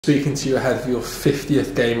Speaking to you ahead of your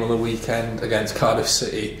 50th game on the weekend against Cardiff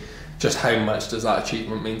City, just how much does that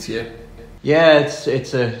achievement mean to you? Yeah, it's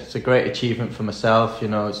a great achievement for myself. You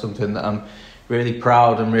know, it's something that I'm really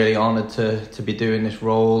proud and really honoured to be doing this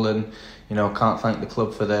role, and you know, can't thank the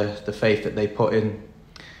club for the faith that they put in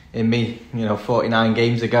me. You know, 49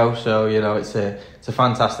 games ago. So you know, it's a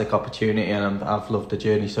fantastic opportunity, and I've loved the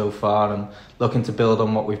journey so far. I'm looking to build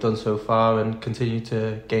on what we've done so far and continue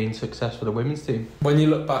to gain success for the women's team. When you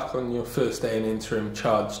look back on your first day in interim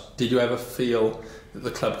charge, did you ever feel that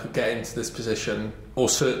the club could get into this position, or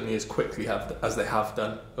certainly as quickly as they have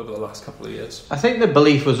done over the last couple of years? I think the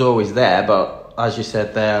belief was always there, but as you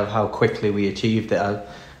said there, of how quickly we achieved it,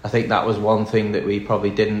 I think that was one thing that we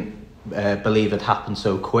probably didn't believe had happened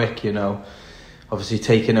so quick. You know, obviously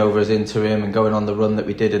taking over as interim and going on the run that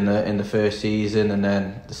we did in the first season, and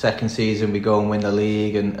then the second season we go and win the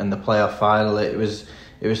league and the playoff final. It was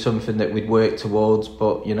something that we'd worked towards,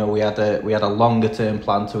 but you know, we had a longer term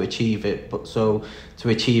plan to achieve it. But so to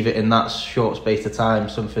achieve it in that short space of time,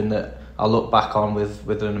 something that I look back on with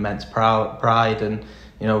an immense pride, and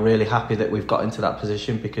you know, really happy that we've got into that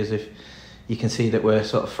position, because if you can see that we're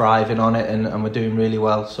sort of thriving on it, and we're doing really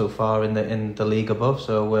well so far in the league above.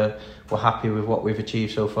 So we're happy with what we've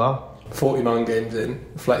achieved so far. 49 games in,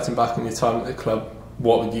 reflecting back on your time at the club,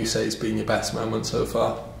 what would you say has been your best moment so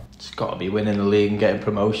far? It's got to be winning the league and getting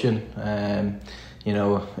promotion. You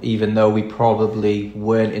know, even though we probably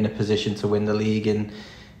weren't in a position to win the league, and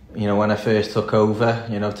you know, when I first took over,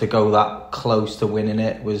 you know, to go that close to winning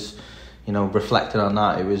it was, you know, reflecting on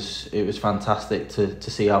that, it was fantastic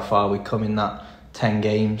to see how far we'd come in that 10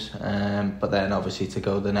 games. But then obviously to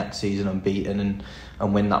go the next season unbeaten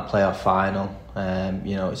and win that playoff final,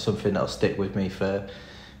 you know, it's something that'll stick with me for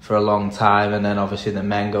a long time. And then obviously the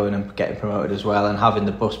men going and getting promoted as well, and having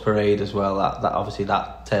the bus parade as well, that obviously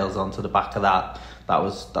that tails onto the back of that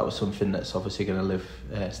was something that's obviously going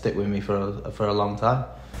to stick with me for a long time.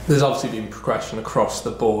 There's obviously been progression across the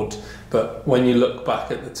board, but when you look back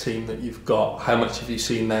at the team that you've got, how much have you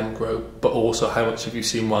seen them grow, but also how much have you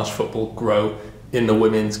seen Welsh football grow in the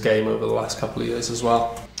women's game over the last couple of years as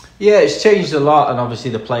well? Yeah, it's changed a lot, and obviously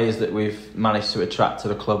the players that we've managed to attract to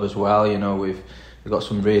the club as well. You know, we've got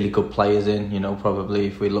some really good players in. You know, probably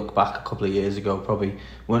if we look back a couple of years ago, probably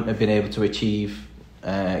wouldn't have been able to achieve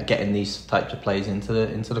getting these types of players into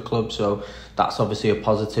the club. So that's obviously a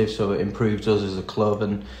positive. So it improves us as a club,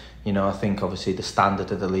 and you know, I think obviously the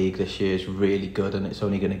standard of the league this year is really good, and it's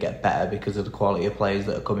only going to get better because of the quality of players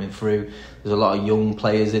that are coming through. There's a lot of young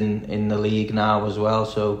players in the league now as well,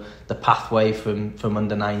 so the pathway from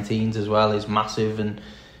under 19s as well is massive, and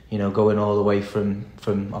you know, going all the way from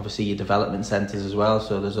obviously your development centres as well.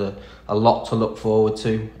 So there's a lot to look forward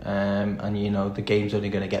to, and you know, the game's only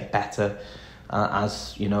going to get better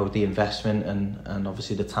as you know, the investment and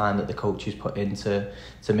obviously the time that the coaches put into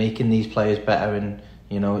making these players better, and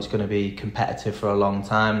you know, it's going to be competitive for a long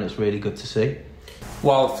time, and it's really good to see.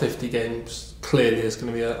 While 50 games clearly is going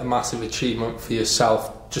to be a massive achievement for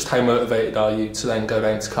yourself, just how motivated are you to then go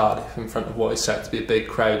down to Cardiff in front of what is set to be a big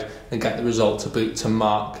crowd and get the result to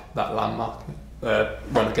mark that landmark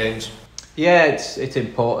run of games? Yeah, it's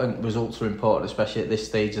important. Results are important, especially at this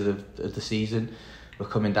stage of the season. We're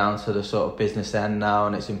coming down to the sort of business end now,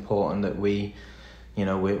 and it's important that we, you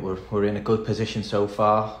know, we're in a good position so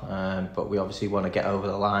far, but we obviously want to get over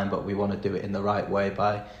the line, but we want to do it in the right way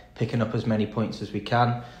by picking up as many points as we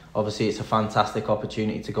can. Obviously it's a fantastic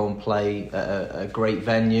opportunity to go and play at a great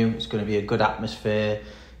venue. It's going to be a good atmosphere.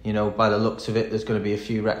 You know, by the looks of it, there's going to be a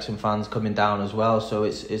few Wrexham fans coming down as well, so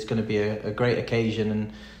it's going to be a great occasion,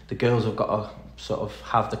 and the girls have got to sort of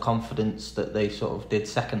have the confidence that they sort of did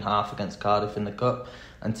second half against Cardiff in the Cup,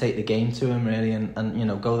 and take the game to them really, and you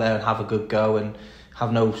know, go there and have a good go and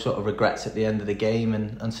have no sort of regrets at the end of the game,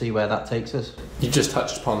 and see where that takes us. You just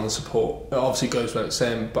touched upon the support. It obviously goes without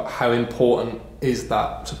saying, but how important is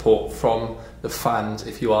that support from the fans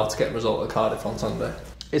if you are to get a result at Cardiff on Sunday?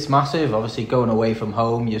 It's massive. Obviously going away from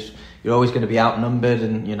home, you're always going to be outnumbered,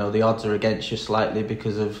 and you know, the odds are against you slightly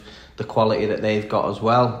because of the quality that they've got as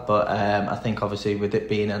well. But I think obviously with it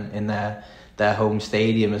being in their home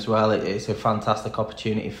stadium as well, it's a fantastic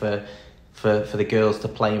opportunity for the girls to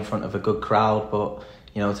play in front of a good crowd. But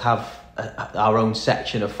you know, to have our own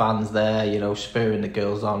section of fans there, you know, spurring the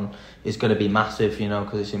girls on is going to be massive, you know,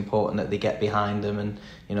 because it's important that they get behind them and,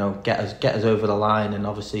 you know, get us over the line, and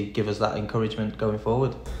obviously give us that encouragement going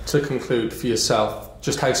forward. To conclude, for yourself,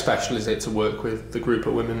 just how special is it to work with the group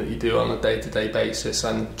of women that you do on a day-to-day basis,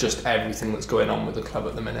 and just everything that's going on with the club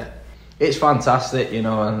at the minute? It's fantastic, you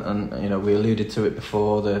know, and you know, we alluded to it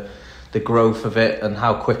before, the the growth of it and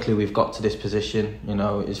how quickly we've got to this position, you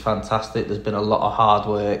know, is fantastic. There's been a lot of hard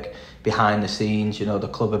work behind the scenes. You know, the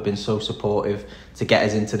club have been so supportive to get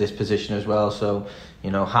us into this position as well. So,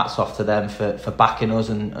 you know, hats off to them for backing us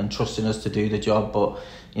and trusting us to do the job. But,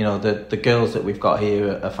 you know, the girls that we've got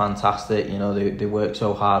here are fantastic. You know, they work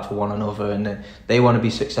so hard for one another, and they want to be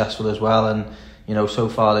successful as well. And, you know, so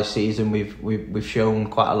far this season we've shown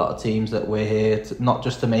quite a lot of teams that we're here to, not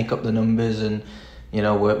just to make up the numbers, and, you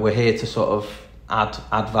know, we're here to sort of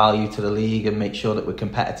add value to the league and make sure that we're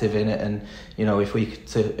competitive in it. And, you know, if we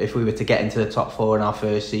were to get into the top four in our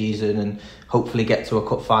first season and hopefully get to a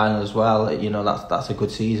cup final as well, you know, that's a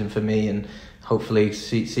good season for me, and hopefully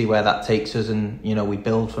see where that takes us, and, you know, we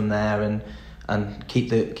build from there and keep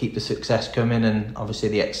the success coming. And obviously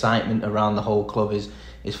the excitement around the whole club is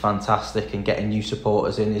fantastic, and getting new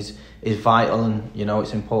supporters in is vital. And, you know,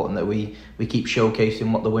 it's important that we keep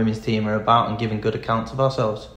showcasing what the women's team are about and giving good accounts of ourselves.